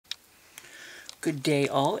Good day,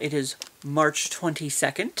 all. It is March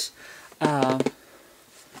 22nd.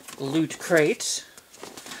 Loot Crate.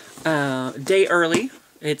 Day early.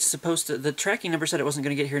 It's supposed to... The tracking number said it wasn't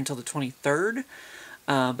going to get here until the 23rd.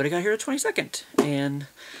 But I got here the 22nd. And...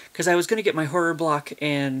 Because I was going to get my horror block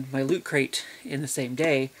and my Loot Crate in the same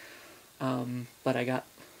day. But I got...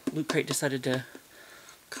 Loot Crate decided to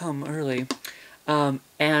come early.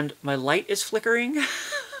 And my light is flickering.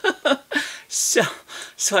 So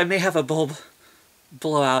I may have a bulb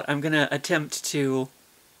blowout. I'm going to attempt to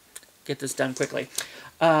get this done quickly.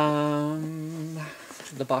 The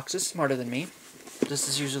box is smarter than me. This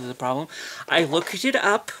is usually the problem. I looked it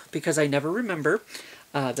up because I never remember.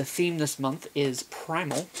 The theme this month is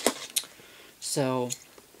Primal. So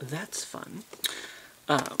that's fun.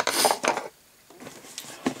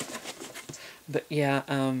 But yeah,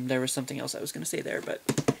 there was something else I was going to say there, but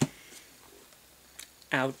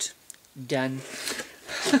out. Done.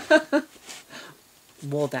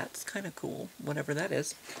 Well, that's kind of cool, whatever that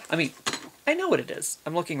is. I mean, I know what it is.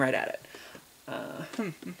 I'm looking right at it.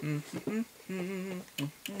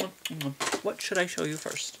 What should I show you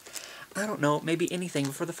first? I don't know, maybe anything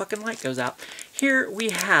before the fucking light goes out. Here we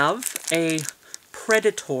have a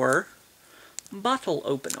Predator bottle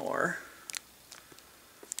opener.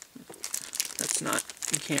 That's not,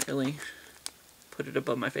 you can't really put it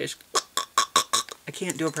above my face. I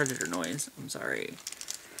can't do a predator noise. I'm sorry.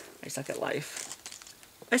 I suck at life.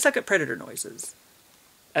 I suck at predator noises.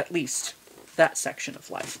 At least that section of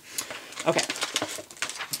life. Okay.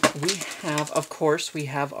 We have, of course, we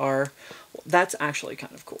have our... That's actually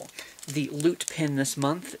kind of cool. The loot pin this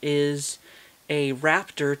month is a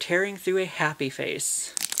raptor tearing through a happy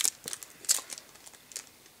face.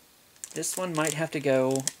 This one might have to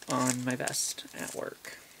go on my vest at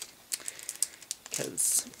work.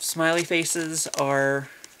 Because smiley faces are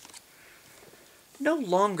no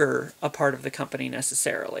longer a part of the company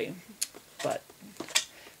necessarily, but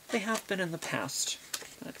they have been in the past.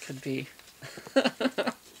 That could be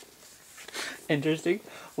interesting.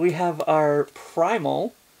 We have our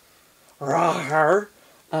Primal,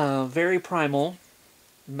 very Primal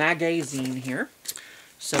magazine here.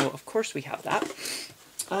 So, of course we have that.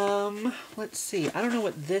 Let's see. I don't know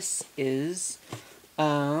what this is.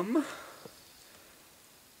 I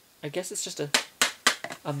guess it's just a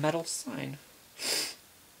metal sign.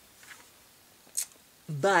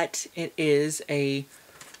 But it is a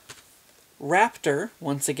raptor,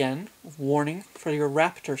 once again, warning for your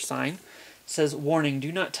raptor sign. It says, warning,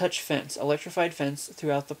 do not touch fence, electrified fence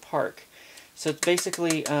throughout the park. So it's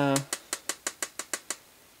basically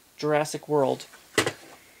Jurassic World.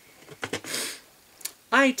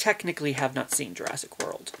 I technically have not seen Jurassic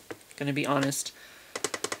World. Gonna be honest.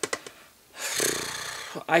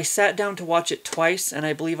 I sat down to watch it twice, and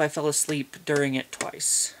I believe I fell asleep during it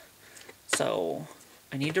twice. So,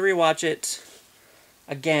 I need to rewatch it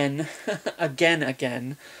again,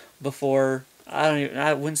 again, before, I don't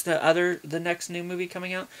even, when's the next new movie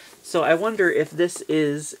coming out? So I wonder if this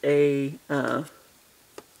is a,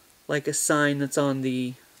 like a sign that's on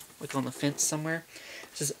the, like on the fence somewhere.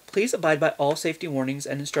 It says, please abide by all safety warnings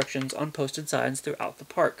and instructions on posted signs throughout the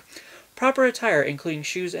park. Proper attire, including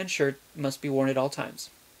shoes and shirt, must be worn at all times,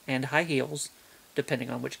 and high heels, depending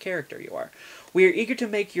on which character you are. We are eager to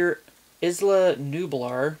make your Isla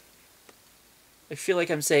Nublar, I feel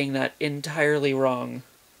like I'm saying that entirely wrong,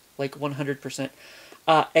 like 100%,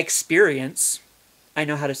 experience. I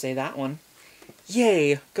know how to say that one.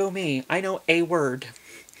 Yay, go me, I know a word.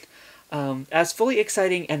 As fully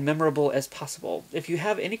exciting and memorable as possible. If you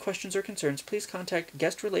have any questions or concerns, please contact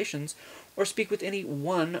Guest Relations or speak with any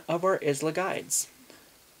one of our Isla guides.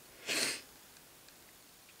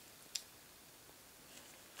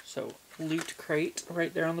 So, Loot Crate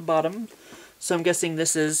right there on the bottom. So I'm guessing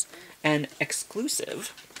this is an exclusive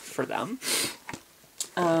for them.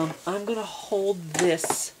 I'm going to hold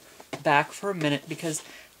this back for a minute because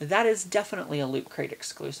that is definitely a Loot Crate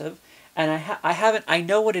exclusive. And I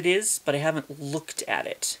know what it is, but I haven't looked at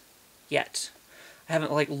it yet. I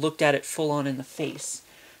haven't, like, looked at it full on in the face.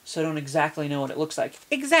 So I don't exactly know what it looks like.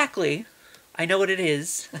 Exactly! I know what it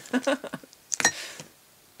is.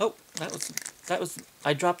 Oh, that was,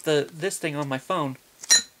 I dropped this thing on my phone.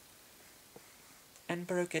 And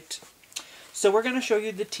broke it. So we're going to show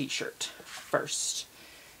you the t-shirt first.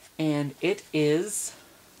 And it is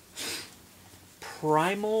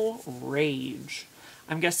Primal Rage.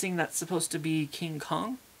 I'm guessing that's supposed to be King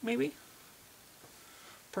Kong, maybe?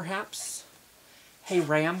 Perhaps? Hey,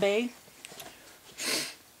 Rambe?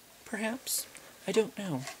 Perhaps? I don't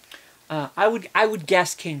know. I would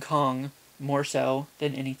guess King Kong more so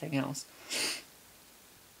than anything else.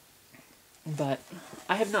 But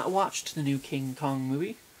I have not watched the new King Kong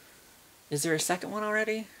movie. Is there a second one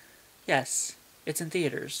already? Yes. It's in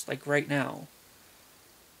theaters, like right now.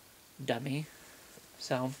 Dummy.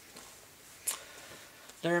 So,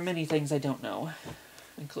 there are many things I don't know.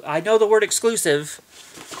 I know the word exclusive.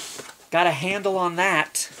 Got a handle on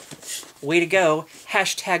that. Way to go.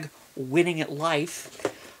 Hashtag winning at life.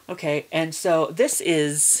 Okay, and so this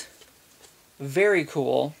is very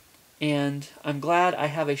cool, and I'm glad I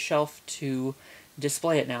have a shelf to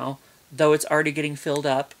display it now, though it's already getting filled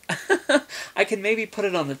up. I can maybe put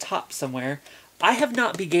it on the top somewhere. I have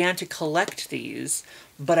not began to collect these,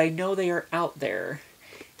 but I know they are out there.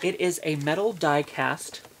 It is a metal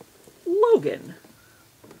die-cast Logan.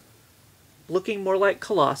 Looking more like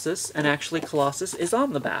Colossus, and actually Colossus is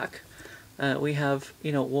on the back. We have,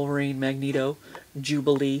 you know, Wolverine, Magneto,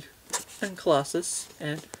 Jubilee, and Colossus,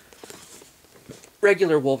 and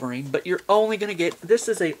regular Wolverine, but you're only going to get, this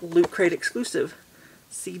is a Loot Crate exclusive.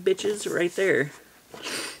 See, bitches, right there.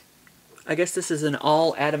 I guess this is an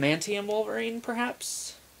all adamantium Wolverine,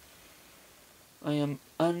 perhaps? I am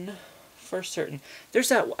for certain. There's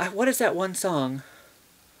that, what is that one song?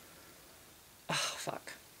 Oh,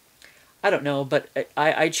 fuck. I don't know, but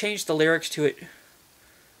I changed the lyrics to it.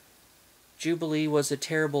 Jubilee was a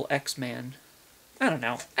terrible X-Man. I don't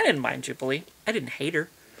know. I didn't mind Jubilee. I didn't hate her.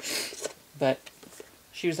 But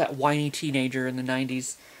she was that whiny teenager in the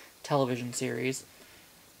 90s television series.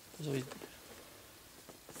 Was always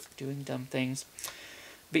doing dumb things.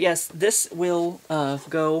 But yes, this will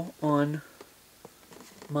go on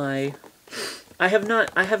my... I have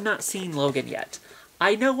not seen Logan yet.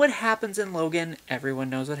 I know what happens in Logan. Everyone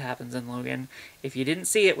knows what happens in Logan. If you didn't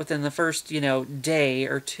see it within the first, you know, day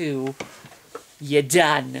or two, you're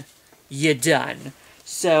done. You're done.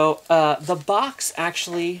 So, the box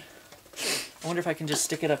actually, I wonder if I can just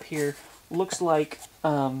stick it up here, looks like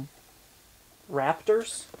raptors,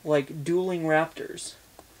 like dueling raptors.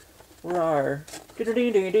 Rawr.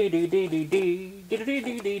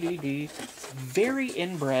 Very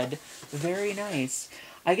inbred, very nice.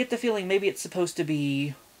 I get the feeling maybe it's supposed to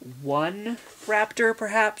be one raptor,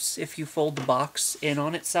 perhaps, if you fold the box in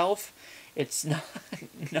on itself. It's not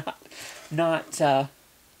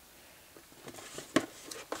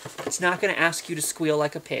it's not going to ask you to squeal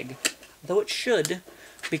like a pig. Though it should,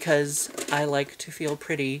 because I like to feel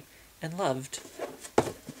pretty and loved.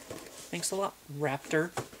 Thanks a lot,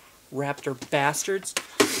 raptor. Raptor bastards.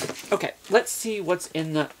 Okay, let's see what's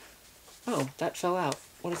in the... Oh, that fell out.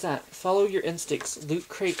 What is that? Follow your instincts.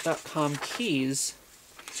 LootCrate.com keys.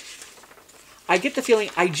 I get the feeling...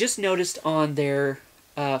 I just noticed on their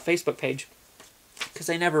Facebook page, because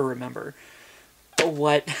I never remember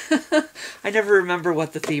what... I never remember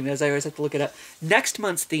what the theme is. I always have to look it up. Next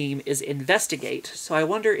month's theme is Investigate, so I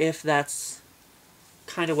wonder if that's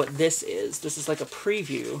kind of what this is. This is like a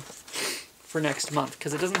preview for next month,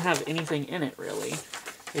 because it doesn't have anything in it, really.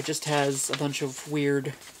 It just has a bunch of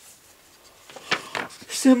weird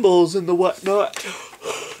symbols and the whatnot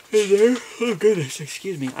in there. Oh, goodness,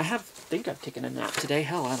 excuse me. I think I've taken a nap today.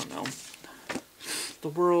 Hell, I don't know. The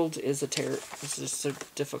world is a terror. This is so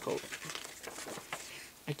difficult.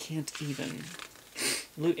 I can't even.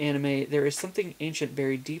 Loot anime. There is something ancient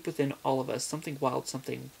buried deep within all of us. Something wild,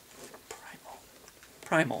 something primal.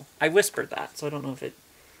 Primal. I whispered that, so I don't know if it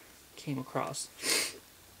came across.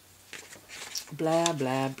 Blah,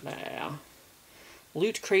 blah, blah.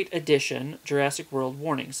 Loot Crate Edition, Jurassic World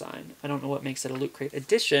warning sign. I don't know what makes it a Loot Crate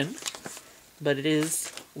Edition, but it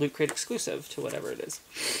is Loot Crate exclusive to whatever it is.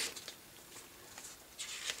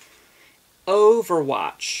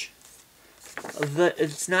 Overwatch.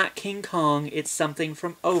 It's not King Kong, it's something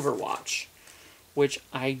from Overwatch, which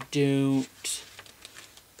I don't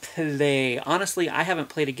play. Honestly, I haven't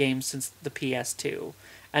played a game since the PS2,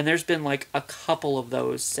 and there's been like a couple of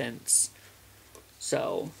those since.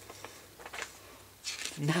 So,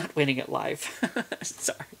 not winning at life.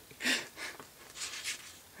 Sorry.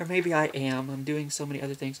 Or maybe I am. I'm doing so many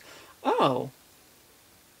other things. Oh.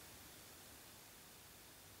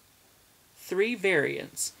 3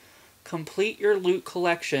 variants. Complete your loot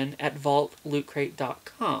collection at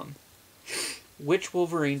vaultlootcrate.com. Which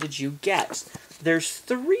Wolverine did you get? There's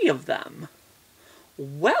 3 of them.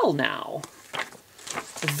 Well, now.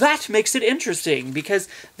 That makes it interesting, because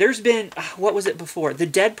there's been... What was it before? The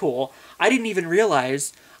Deadpool. I didn't even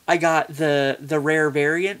realize I got the rare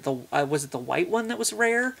variant. Was it the white one that was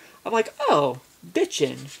rare? I'm like, oh,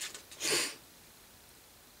 bitchin'.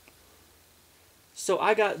 So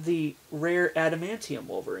I got the rare adamantium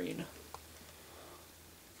Wolverine.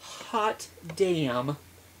 Hot damn.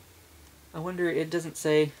 I wonder, it doesn't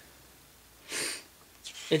say...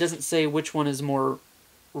 It doesn't say which one is more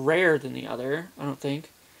rare than the other, I don't think.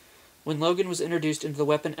 When Logan was introduced into the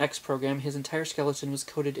Weapon X program, his entire skeleton was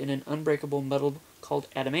coated in an unbreakable metal called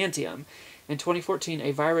adamantium. In 2014,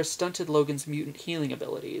 a virus stunted Logan's mutant healing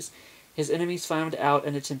abilities. His enemies found out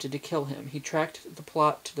and attempted to kill him. He tracked the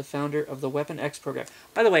plot to the founder of the Weapon X program.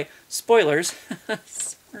 By the way, spoilers.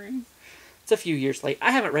 Sorry. It's a few years late.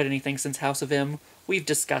 I haven't read anything since House of M. We've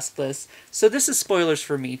discussed this. So this is spoilers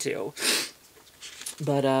for me, too.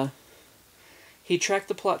 But, he tracked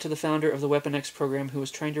the plot to the founder of the Weapon X program, who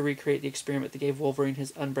was trying to recreate the experiment that gave Wolverine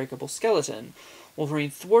his unbreakable skeleton. Wolverine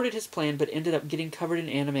thwarted his plan, but ended up getting covered in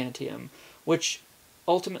adamantium, which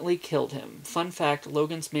ultimately killed him. Fun fact,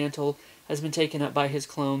 Logan's mantle has been taken up by his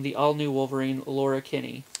clone, the all-new Wolverine, Laura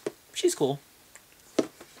Kinney. She's cool.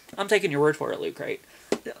 I'm taking your word for it, Loot Crate.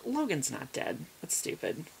 Logan's not dead. That's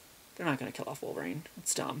stupid. They're not going to kill off Wolverine.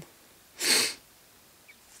 It's dumb.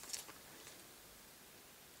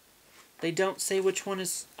 They don't say which one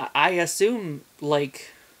is... I assume,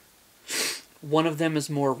 like, one of them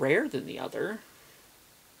is more rare than the other.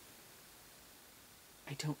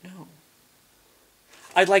 I don't know.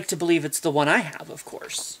 I'd like to believe it's the one I have, of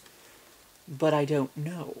course. But I don't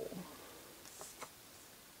know.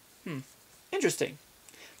 Interesting.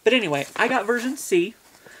 But anyway, I got version C.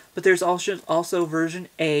 But there's also version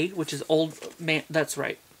A, which is Old Man... That's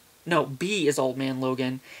right. No, B is Old Man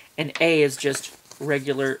Logan. And A is just...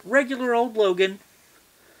 regular old Logan.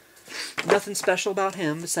 Nothing special about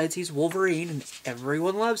him besides he's Wolverine and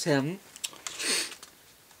everyone loves him.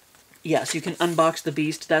 Yes, you can unbox the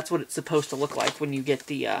Beast. That's what it's supposed to look like when you get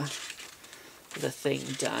the thing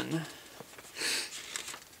done.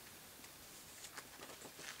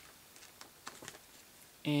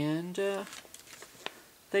 And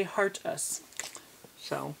they heart us.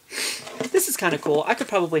 So, this is kind of cool. I could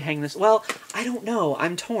probably hang this... Well, I don't know.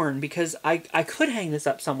 I'm torn because I could hang this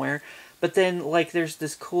up somewhere, but then, like, there's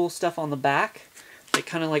this cool stuff on the back that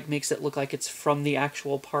kind of, like, makes it look like it's from the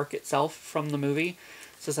actual park itself, from the movie.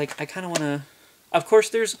 So it's like, I kind of want to... Of course,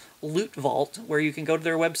 there's Loot Vault, where you can go to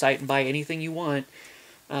their website and buy anything you want.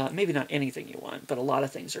 Maybe not anything you want, but a lot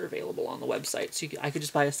of things are available on the website. So I could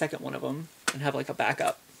just buy a second one of them and have, like, a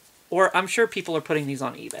backup. Or I'm sure people are putting these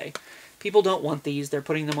on eBay. People don't want these. They're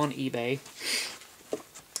putting them on eBay.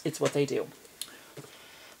 It's what they do.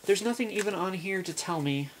 There's nothing even on here to tell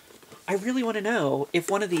me. I really want to know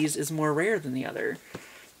if one of these is more rare than the other.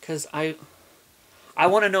 Because I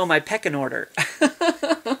want to know my pecking order.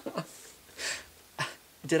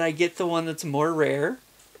 Did I get the one that's more rare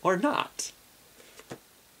or not?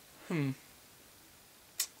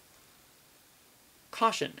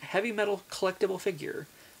 Caution. Heavy metal collectible figure.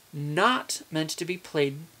 Not meant to be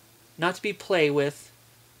played... Not to be play with.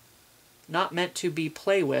 Not meant to be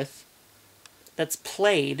play with. That's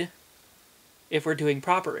played, if we're doing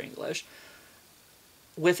proper English,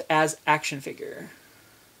 with as action figure.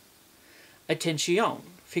 Attention.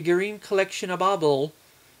 Figurine collectionable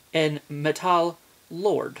en metal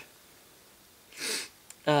Lord.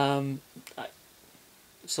 So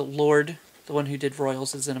Lord, the one who did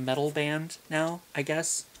Royals, is in a metal band now, I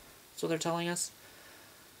guess. That's what they're telling us.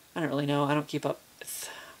 I don't really know. I don't keep up with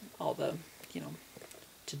all the,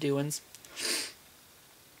 to-doings.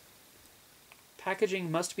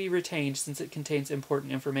 Packaging must be retained since it contains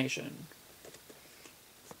important information.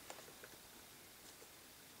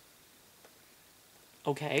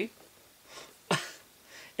 Okay.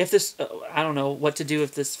 If this... I don't know what to do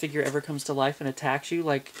if this figure ever comes to life and attacks you,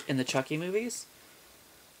 like in the Chucky movies.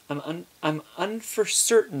 I'm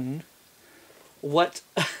uncertain what...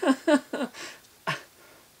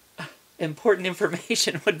 important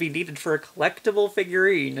information would be needed for a collectible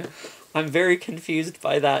figurine. I'm very confused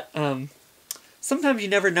by that. Sometimes you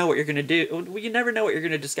never know what you're going to do. You never know what you're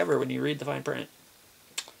going to discover when you read the fine print.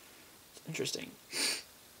 It's interesting.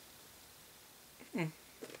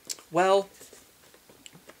 Well,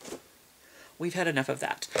 we've had enough of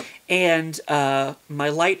that. And my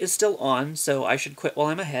light is still on, so I should quit while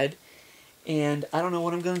I'm ahead. And I don't know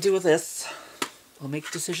what I'm going to do with this. I'll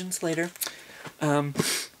make decisions later.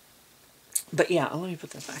 But yeah, let me put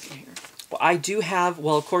this back in here. Well, I do have,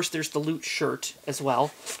 well, of course, there's the Loot shirt as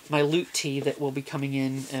well. My Loot tee that will be coming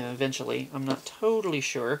in eventually. I'm not totally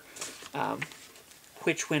sure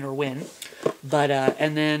which, when, or when. But,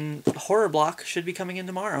 and then Horror Block should be coming in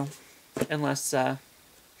tomorrow. Unless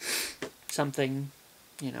something,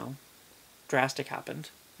 drastic happened,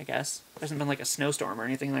 I guess. There hasn't been like a snowstorm or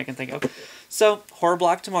anything that I can think of. So, Horror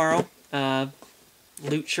Block tomorrow.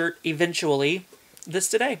 Loot shirt eventually. This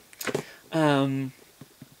today.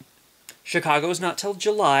 Chicago's not till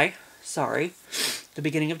July. Sorry. the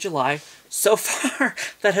beginning of July. So far,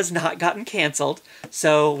 that has not gotten canceled.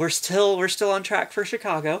 So we're still on track for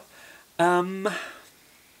Chicago. And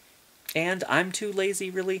I'm too lazy,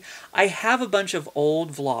 really. I have a bunch of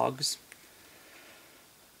old vlogs,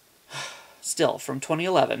 still, from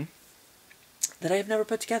 2011, that I have never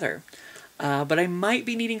put together. But I might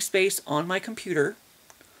be needing space on my computer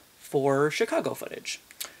for Chicago footage.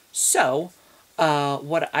 So,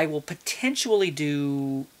 what I will potentially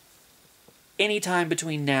do anytime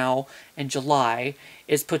between now and July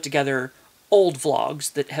is put together old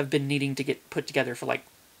vlogs that have been needing to get put together for like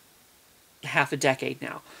half a decade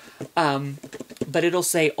now. But it'll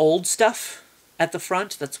say old stuff at the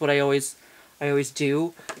front. That's what I always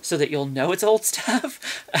do, so that you'll know it's old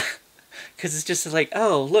stuff. Because it's just like,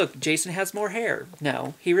 oh, look, Jason has more hair.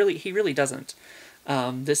 No, he really doesn't.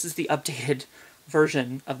 This is the updated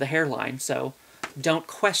version of the hairline, so don't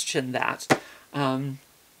question that.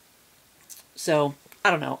 So,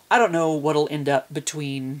 I don't know. I don't know what'll end up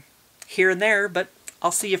between here and there, but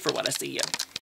I'll see you for what I see you.